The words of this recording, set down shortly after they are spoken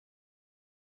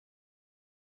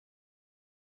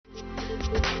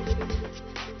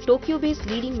Tokyo-based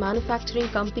leading manufacturing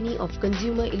company of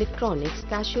consumer electronics,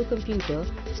 Casio Computer,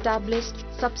 established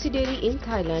subsidiary in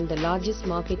Thailand, the largest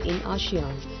market in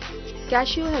ASEAN.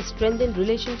 Casio has strengthened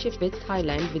relationship with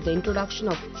Thailand with the introduction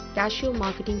of Casio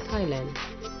Marketing Thailand.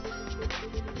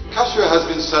 Casio has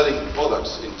been selling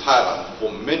products in Thailand for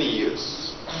many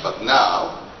years, but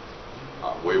now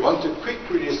we want to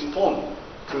quickly respond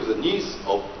to the needs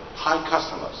of Thai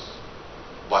customers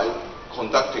by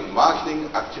conducting marketing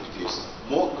activities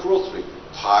more closely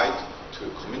tied to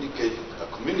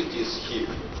communities here.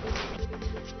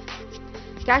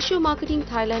 Casio Marketing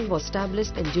Thailand was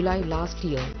established in July last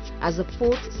year as the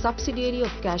fourth subsidiary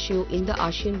of Casio in the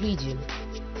ASEAN region.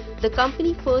 The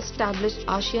company first established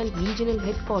ASEAN regional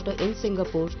headquarter in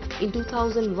Singapore in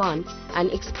 2001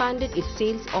 and expanded its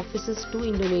sales offices to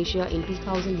Indonesia in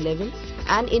 2011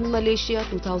 and in Malaysia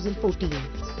 2014.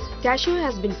 Casio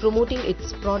has been promoting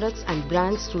its products and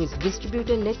brands through its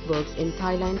distributor networks in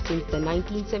Thailand since the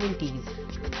 1970s.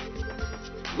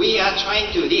 We are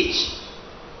trying to reach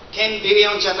 10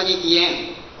 billion Japanese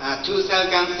yen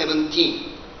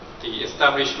 2017. The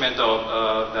establishment of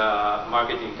the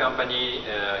marketing company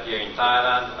here in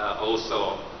Thailand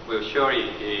also will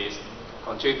surely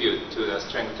contribute to the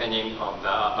strengthening of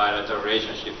the bilateral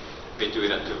relationship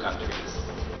between the two countries.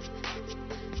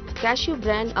 Casio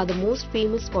brand are the most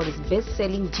famous for its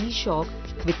best-selling G-SHOCK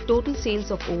with total sales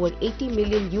of over 80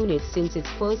 million units since its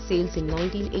first sales in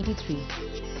 1983.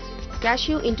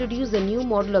 Casio introduced a new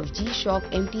model of G-SHOCK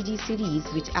MTG series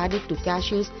which added to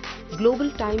Casio's Global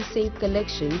Time Sync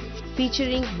collection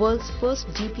featuring world's first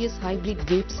GPS Hybrid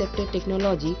Wave Ceptor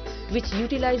Technology which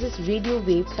utilizes radio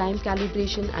wave time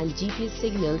calibration and GPS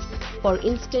signals for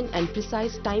instant and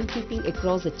precise timekeeping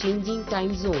across the changing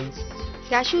time zones.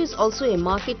 Casio is also a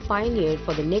market pioneer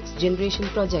for the next generation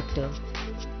projector.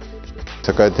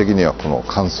 世界的にはこの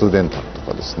関数電卓と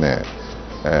かですね、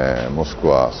もしく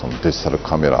はそのデジタル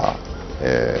カメラ、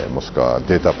もしくは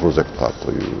データプロジェクター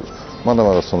というまだ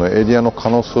まだそのエリアの可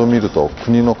能性を見ると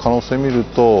国の可能性を見る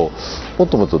ともっ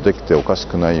ともっとできておかし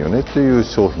くないよねという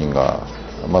商品が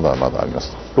まだまだありま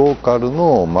す。ローカル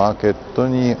のマーケット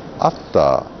に合っ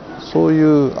たそうい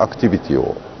うアクティビティ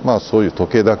をそういう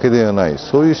時計だけではない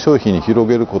そういう商品に広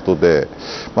げることで、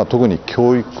特に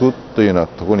教育というような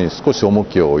ところに少し重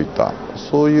きを置いた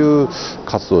そういう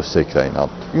活動をしていきたいな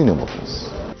というふうに思っていま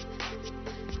す。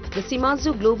The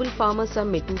Shimadzu Global Pharma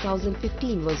Summit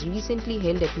 2015 was recently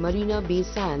held at Marina Bay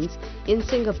Sands in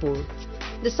Singapore.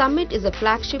 The summit is a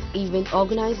flagship event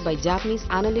organized by Japanese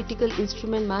analytical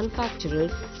instrument manufacturer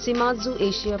Shimadzu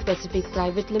Asia Pacific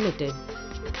Private Limited.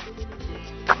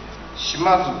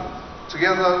 Shimadzu,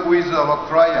 together with our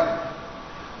client,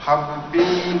 have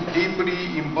been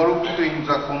deeply involved in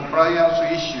the compliance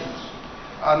issues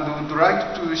and would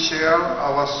like to share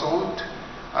our thought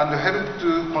and help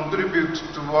to contribute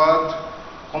toward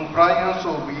compliance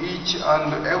of each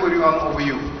and every one of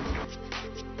you.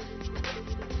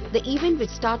 The event, which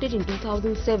started in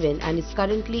 2007 and is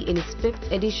currently in its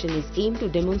 5th edition, is aimed to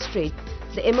demonstrate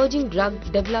the emerging drug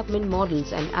development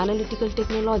models and analytical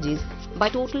technologies by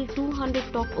total 200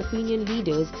 top opinion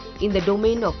leaders in the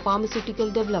domain of pharmaceutical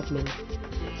development.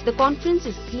 The conference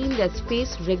is themed as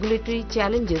Face Regulatory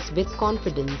Challenges with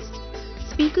Confidence.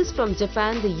 Speakers from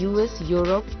Japan, the US,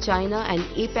 Europe, China and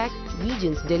APAC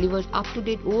regions delivered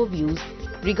up-to-date overviews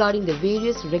regarding the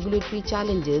various regulatory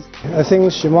challenges. I think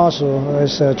Shimadzu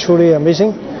is truly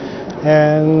amazing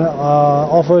and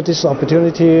offer this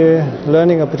opportunity,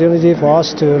 learning opportunity for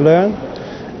us to learn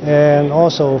and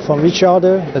also from each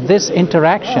other. This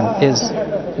interaction is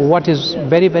what is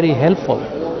very, very helpful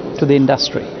to the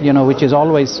industry, which is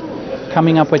always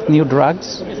coming up with new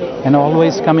drugs and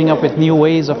always coming up with new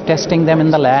ways of testing them in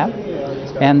the lab,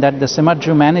 and that the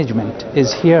Shimadzu management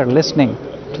is here listening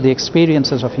to the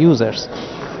experiences of users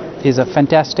is a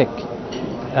fantastic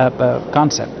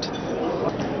concept.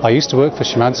 I used to work for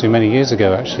Shimadzu many years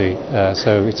ago actually,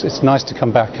 so it's nice to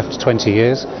come back after 20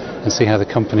 years and see how the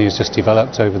company has just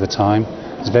developed over the time.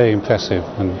 It's very impressive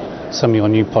and some of your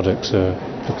new products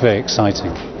look very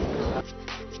exciting.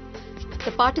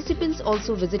 The participants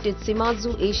also visited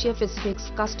Shimadzu Asia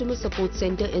Pacific's Customer Support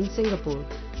Center in Singapore.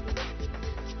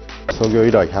 創業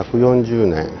以来140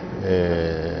年、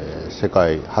世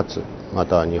界初ま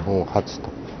た日本初と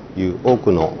いう多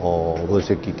くの分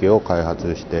析機器を開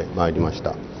発してまいりまし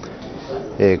た。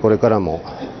これからも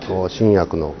新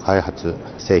薬の開発、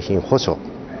製品保証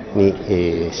に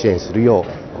支援するよ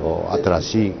う新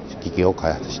しい機器を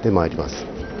開発してまいります。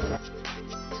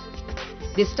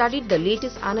They studied the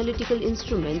latest analytical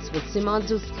instruments with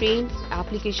Shimadzu's trained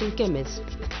application chemists.